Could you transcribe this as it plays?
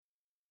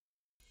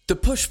The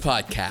Push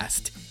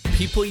Podcast,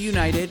 people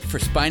united for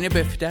spina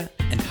bifida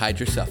and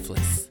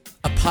hydrocephalus.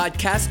 A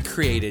podcast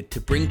created to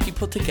bring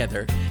people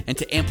together and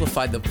to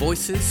amplify the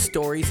voices,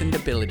 stories, and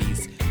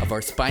abilities of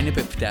our spina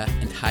bifida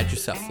and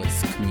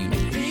hydrocephalus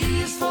community. P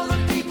is for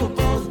the people,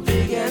 both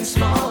big and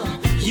small.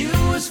 U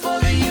is for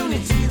the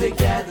unity that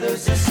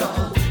gathers us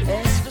all.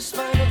 S for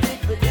spina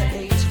bifida,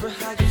 H for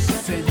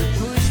hydrocephalus. Say the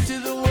push to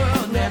the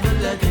world, never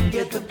let them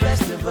get the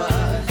best of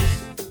us.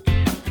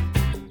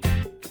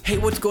 Hey,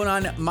 what's going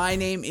on? My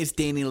name is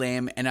Danny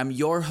Lamb, and I'm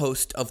your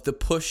host of the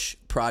Push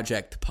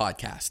Project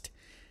podcast.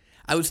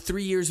 I was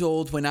 3 years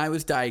old when I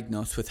was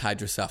diagnosed with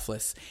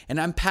hydrocephalus,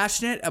 and I'm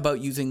passionate about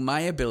using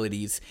my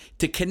abilities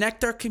to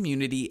connect our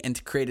community and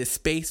to create a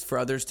space for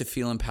others to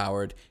feel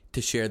empowered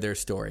to share their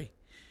story.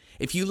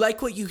 If you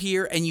like what you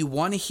hear and you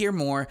want to hear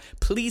more,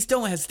 please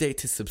don't hesitate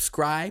to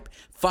subscribe,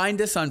 find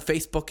us on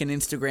Facebook and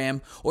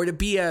Instagram, or to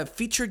be a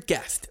featured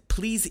guest,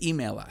 please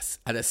email us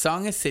at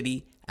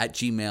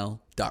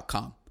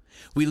asongofcity@gmail.com.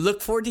 We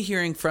look forward to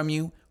hearing from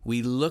you.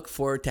 We look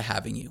forward to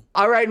having you.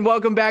 All right, and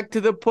welcome back to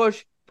the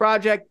Push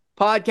Project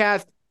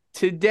podcast.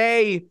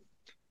 Today,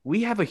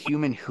 we have a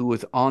human who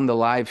was on the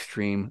live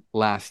stream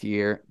last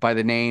year by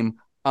the name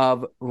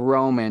of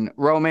Roman.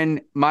 Roman,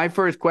 my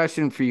first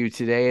question for you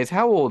today is,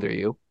 how old are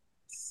you?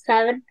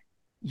 7.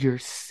 You're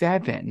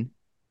 7?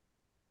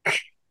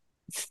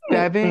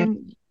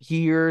 7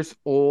 years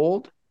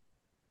old?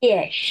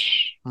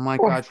 Ish. Oh my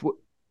gosh.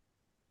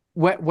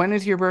 When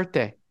is your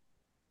birthday?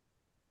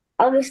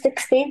 August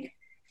 16th.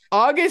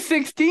 August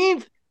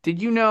 16th.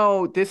 Did you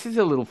know, this is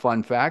a little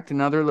fun fact,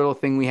 another little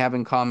thing we have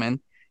in common.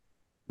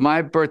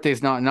 My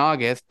birthday's not in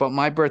August, but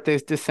my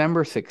birthday's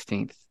December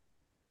 16th.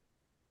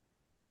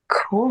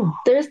 Cool.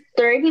 There's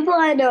 3 people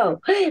I know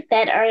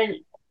that are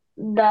in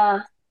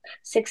the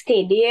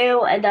 16.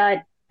 You and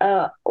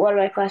one of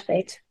my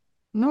classmates.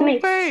 No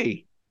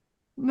way.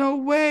 No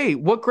way.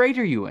 What grade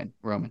are you in,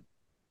 Roman?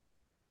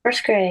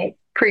 First grade.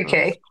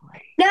 Pre-K.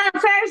 No,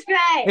 first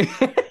grade.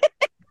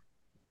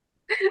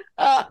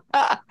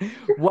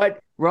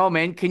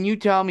 Roman, can you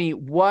tell me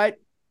what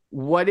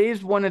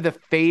is one of the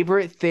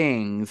favorite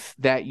things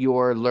that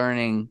you're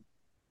learning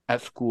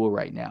at school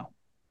right now?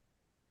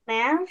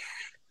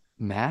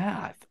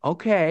 Math.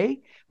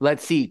 Okay.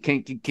 Let's see.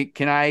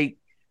 Can I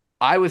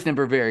was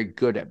never very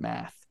good at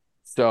math.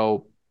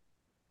 So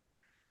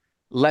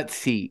let's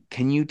see.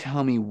 Can you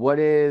tell me what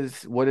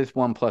is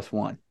 1 plus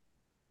 1?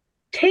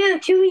 2.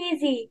 Too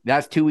easy.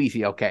 That's too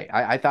easy. Okay.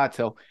 I thought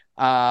so.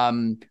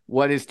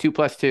 What is 2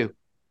 plus 2?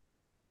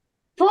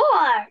 4.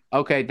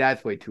 Okay,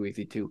 that's way too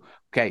easy too.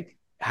 Okay,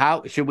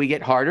 how should we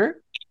get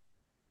harder?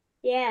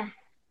 Yeah.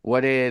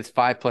 What is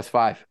 5 plus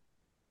 5?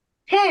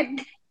 10.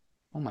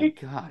 Oh my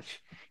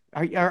gosh,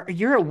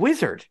 you're a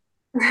wizard?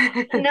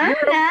 No,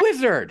 You're a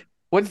wizard.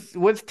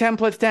 What's 10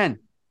 plus 10?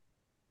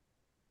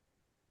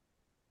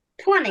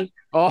 20.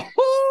 Oh,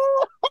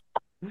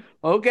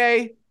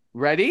 okay.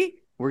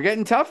 Ready? We're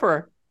getting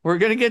tougher. We're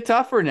gonna get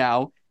tougher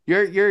now.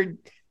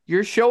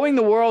 You're showing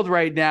the world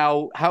right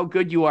now how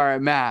good you are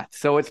at math.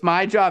 So it's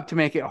my job to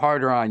make it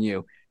harder on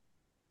you.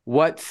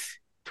 What's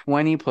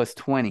 20 plus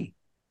 20?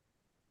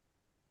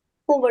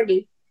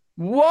 40.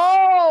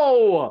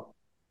 Whoa!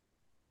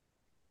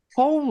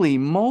 Holy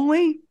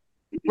moly.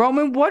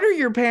 Roman, what are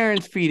your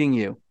parents feeding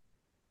you?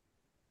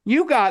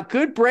 You got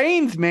good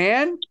brains,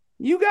 man.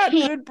 You got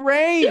good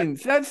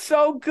brains. That's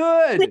so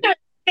good.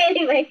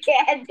 Feeding my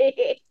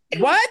candy.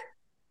 What?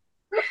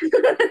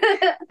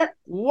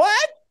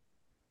 What?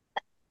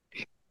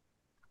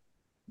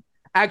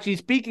 Actually,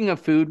 speaking of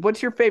food,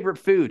 what's your favorite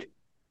food?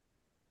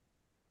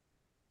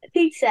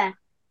 Pizza.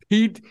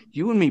 You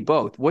and me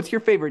both. What's your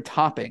favorite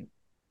topping?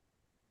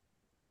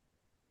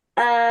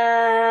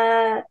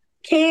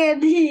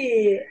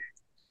 Candy.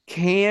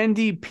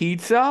 Candy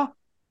pizza?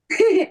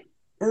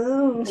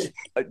 Ooh.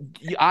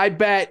 I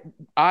bet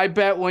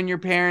when your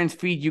parents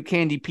feed you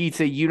candy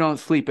pizza, you don't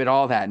sleep at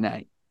all that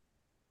night.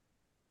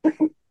 I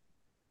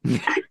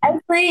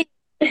sleep.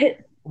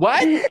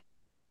 What?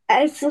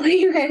 I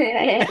sleep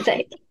at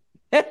night.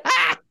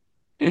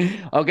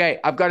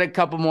 Okay, I've got a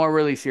couple more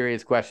really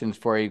serious questions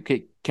for you.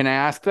 Can I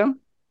ask them?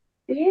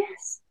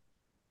 Yes.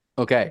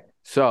 Okay,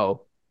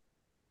 so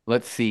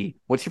let's see.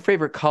 What's your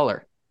favorite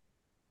color?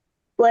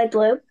 Light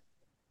blue.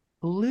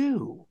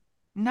 Blue.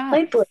 Nice.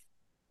 Light blue.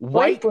 White.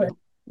 Light blue.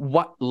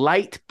 What?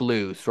 Light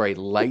blue. Sorry,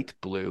 light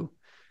blue.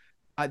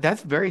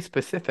 That's very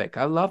specific.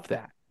 I love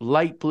that.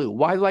 Light blue.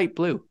 Why light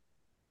blue?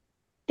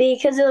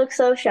 Because it looks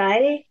so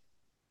shiny.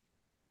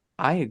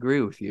 I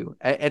agree with you.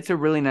 It's a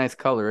really nice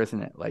color,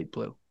 isn't it? Light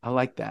blue. I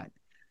like that.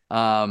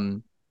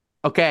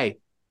 Okay.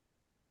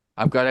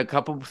 I've got a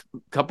couple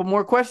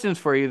more questions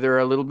for you. They're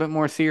a little bit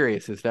more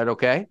serious. Is that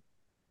okay?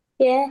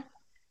 Yeah.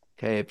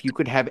 Okay. If you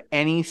could have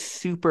any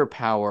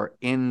superpower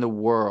in the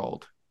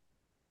world,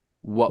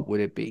 what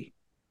would it be?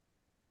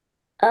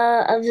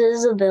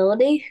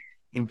 Invisibility.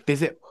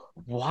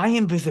 Why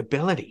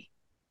invisibility?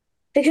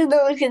 Because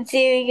no one can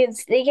see you. You can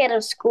sneak out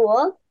of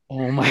school.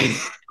 Oh my.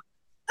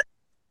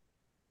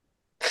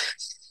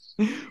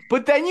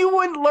 But then you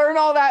wouldn't learn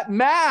all that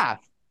math.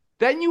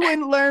 Then you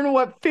wouldn't learn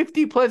what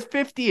 50 plus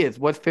 50 is.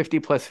 What's 50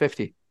 plus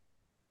 50?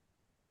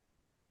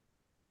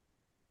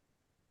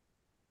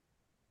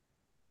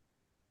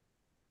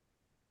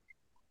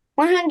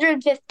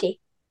 $150.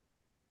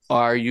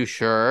 Are you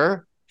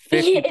sure?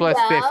 50 plus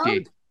No.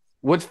 50.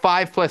 What's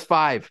 5 plus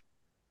 5?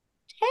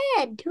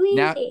 10. Too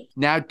Now,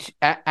 easy.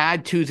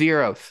 add 2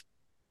 zeros.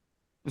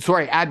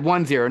 Sorry, add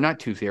 1 0, not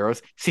 2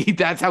 zeros. See,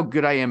 that's how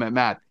good I am at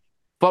math.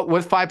 But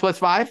what's 5 plus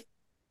 5?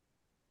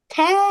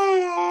 10.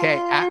 Okay,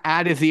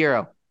 add a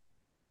 0.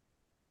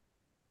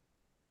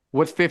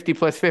 What's 50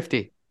 plus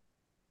 50?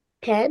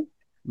 10.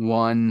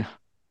 100.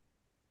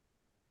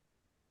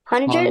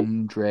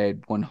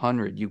 100.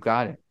 100. You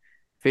got it.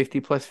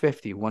 50 plus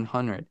 50,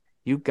 100.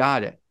 You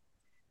got it.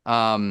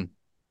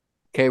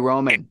 Okay,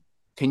 Roman,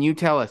 can you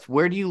tell us,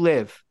 where do you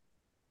live?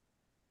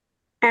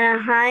 In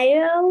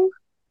Ohio?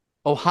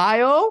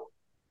 Ohio?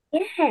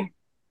 Yeah.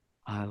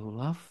 I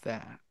love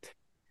that.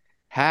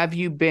 Have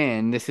you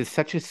been, this is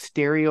such a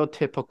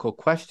stereotypical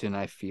question,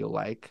 I feel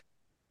like,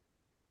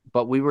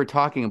 but we were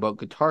talking about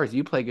guitars.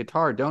 You play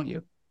guitar, don't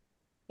you?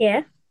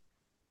 Yeah.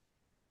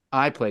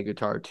 I play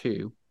guitar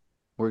too.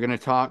 We're going to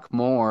talk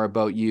more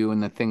about you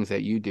and the things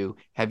that you do.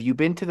 Have you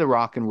been to the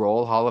Rock and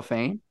Roll Hall of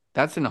Fame?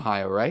 That's in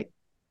Ohio, right?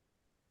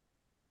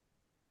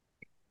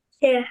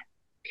 Yeah.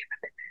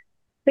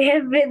 We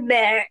have been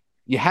there.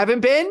 You haven't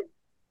been?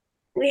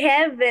 We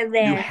have been You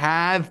there.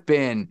 have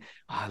been.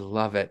 I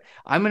love it.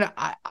 I've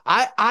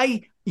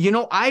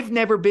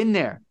never been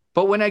there,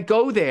 but when I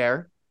go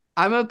there,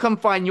 I'm going to come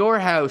find your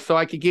house so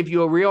I could give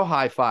you a real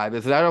high five.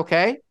 Is that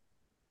okay?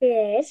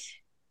 Yes.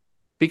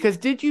 Because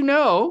did you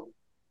know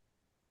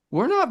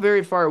we're not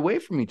very far away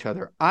from each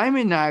other? I'm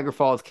in Niagara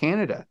Falls,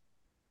 Canada.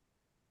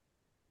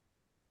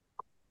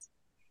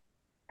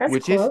 That's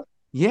Which cool. is,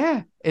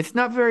 yeah, it's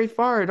not very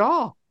far at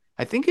all.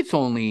 I think it's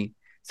only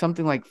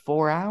something like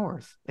 4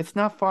 hours. It's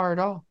not far at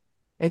all.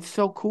 It's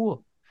so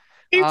cool.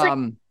 It's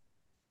like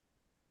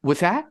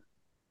What's that?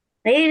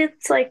 maybe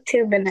it's like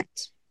 2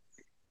 minutes.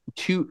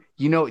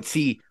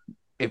 See,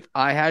 if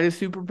I had a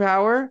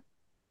superpower,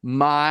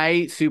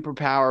 my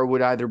superpower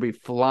would either be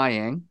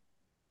flying,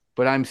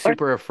 but I'm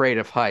super afraid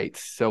of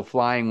heights, so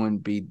flying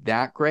wouldn't be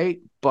that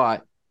great,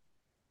 but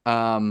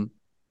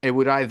it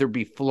would either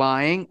be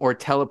flying or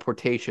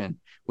teleportation,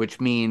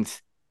 which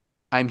means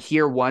I'm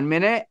here 1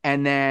 minute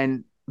and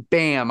then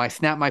bam, I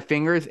snap my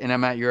fingers and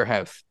I'm at your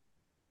house.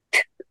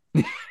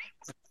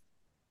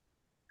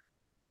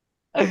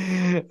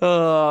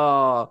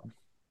 Oh.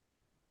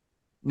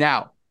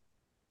 Now,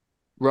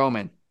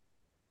 Roman,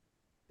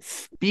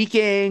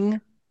 speaking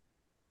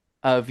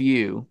of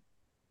you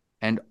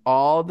and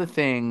all the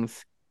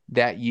things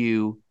that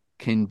you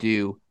can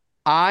do,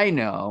 I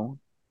know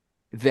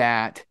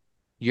that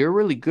you're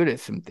really good at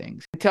some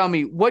things. Tell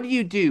me, what do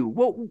you do?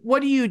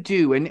 What do you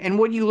do and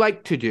what do you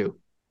like to do?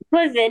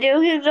 Play video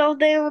games all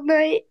day, all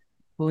night.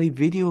 Play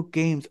video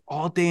games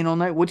all day and all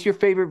night. What's your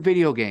favorite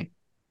video game?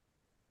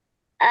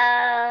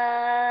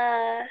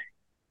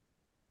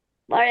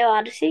 Mario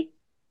Odyssey.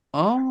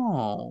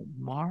 Oh,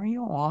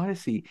 Mario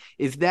Odyssey.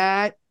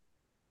 Does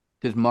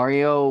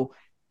Mario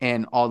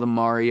and all the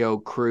Mario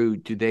crew,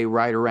 do they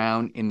ride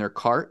around in their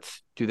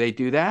carts? Do they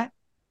do that?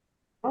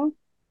 Oh,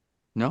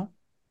 No?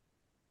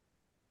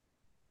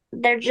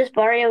 they're just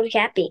Mario and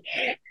Cappy.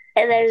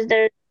 And there's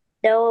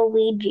no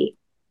Luigi.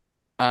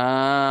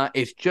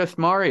 It's just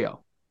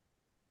Mario.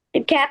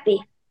 And Cappy.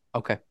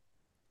 Okay.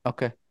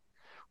 Okay.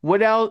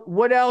 What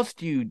else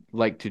do you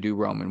like to do,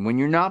 Roman? When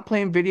you're not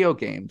playing video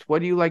games, what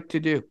do you like to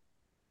do?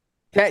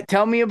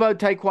 Tell me about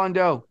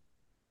Taekwondo.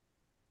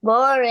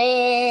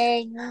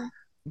 Boring.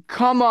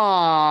 Come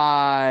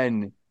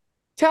on.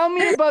 Tell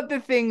me about the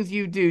things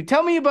you do.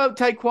 Tell me about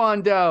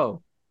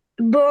Taekwondo.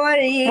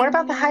 Boring. What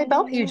about the high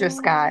belt you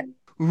just got?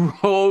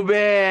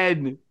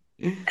 Roman.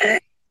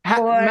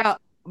 Boring.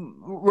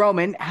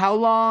 Roman, how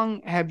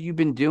long have you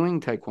been doing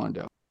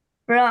Taekwondo?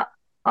 For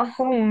a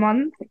whole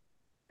month.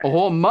 A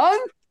whole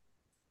month?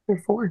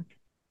 Before.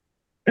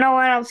 No,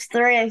 when I was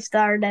 3, I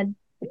started.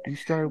 You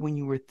started when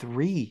you were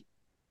 3.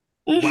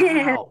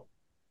 Yeah. Wow.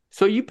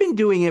 So you've been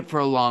doing it for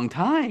a long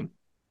time.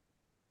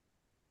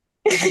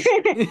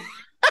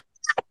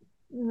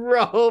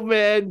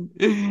 Roman.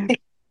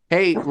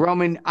 Hey,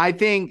 Roman, I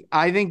think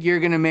you're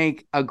gonna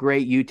make a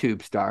great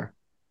YouTube star.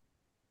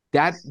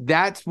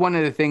 That's one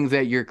of the things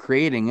that you're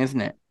creating,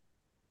 isn't it?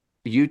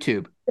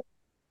 YouTube.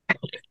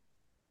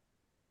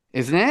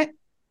 Isn't it?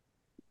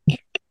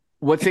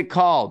 What's it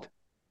called?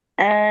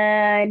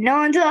 No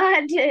one's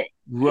allowed to.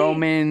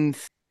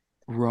 Romans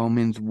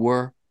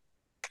were.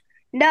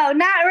 No,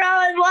 not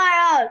Roman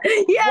Wild.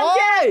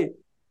 Why?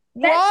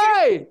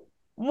 That's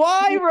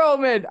Why,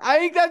 Roman? I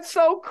think that's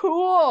so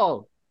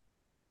cool.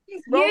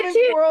 Roman's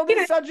YouTube. World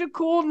is such a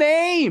cool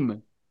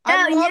name.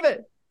 I No, love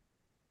it.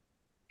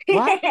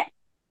 What?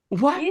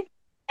 What?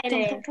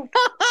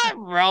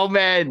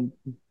 Roman.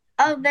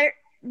 Oh,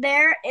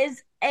 there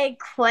is a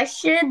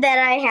question that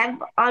I have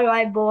on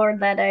my board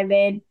that I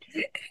made.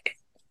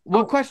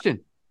 What question?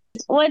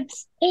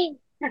 What's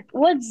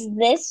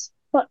this?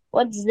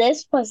 What's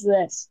this plus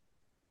this?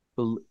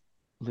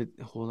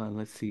 Hold on.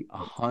 Let's see.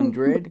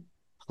 100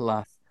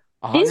 plus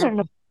These are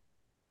 100.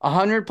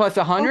 100 plus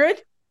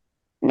 100?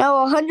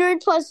 no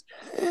 100 plus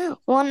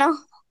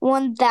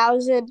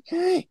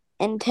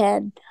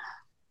 1,010.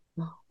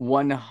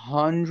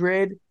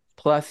 100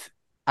 plus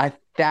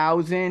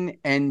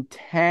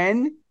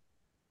 1,010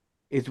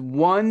 is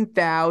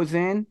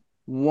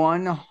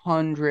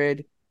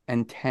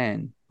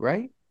 1,110,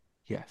 right?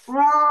 Yes.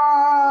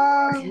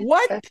 Wrong.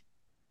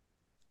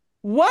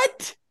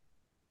 What?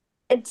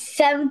 It's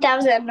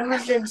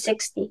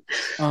 7,160.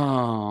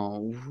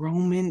 Oh,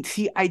 Roman.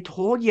 See, I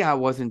told you I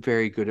wasn't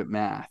very good at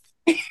math.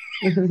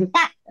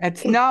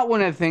 That's not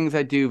one of the things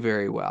I do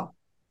very well.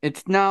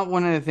 It's not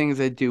one of the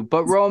things I do.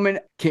 But Roman,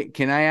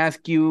 can I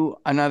ask you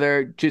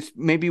just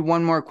maybe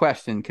one more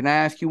question? Can I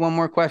ask you one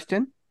more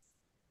question?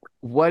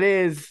 What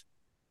is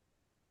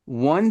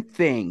one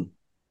thing,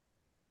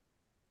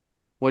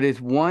 one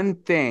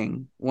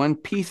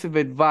piece of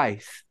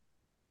advice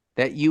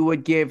that you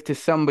would give to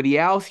somebody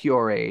else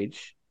your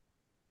age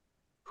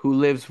who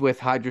lives with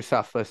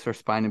hydrocephalus or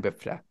spina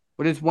bifida?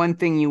 What is one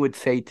thing you would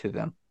say to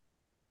them?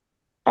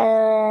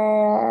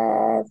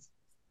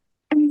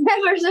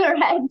 Never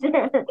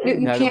surrender.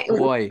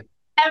 Boy.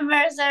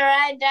 Never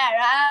surrender.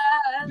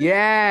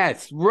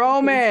 Yes,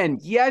 Roman.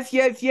 Yes.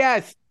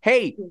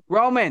 Hey,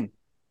 Roman,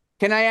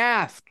 can I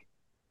ask,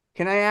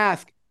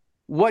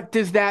 what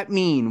does that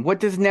mean? What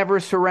does never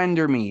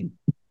surrender mean?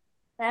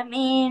 That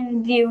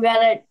means you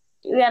gotta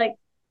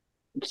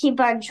keep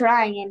on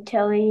trying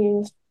until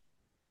you.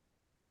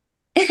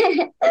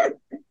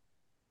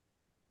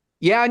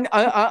 Yeah,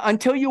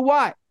 until you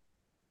what?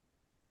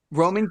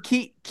 Roman,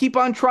 keep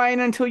on trying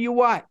until you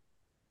what?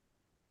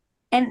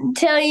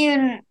 Until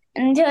you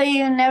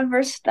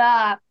never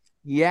stop.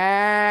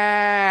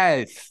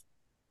 Yes.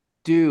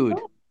 Dude,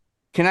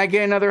 can I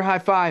get another high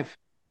five?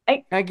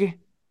 Okay,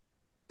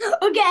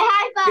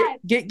 high five.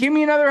 Give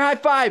me another high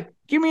five.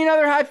 Give me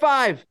another high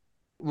five.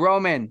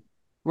 Roman.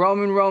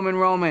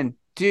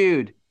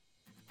 Dude,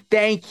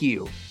 thank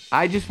you.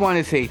 I just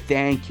want to say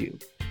thank you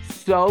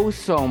so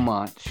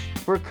much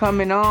for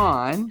coming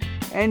on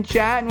and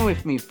chatting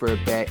with me for a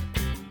bit.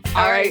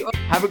 All right.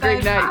 Have a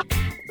great night.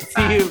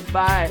 See you.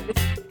 Bye.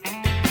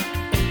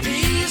 B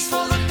is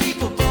for the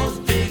people,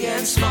 both big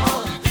and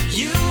small.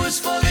 U is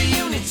for the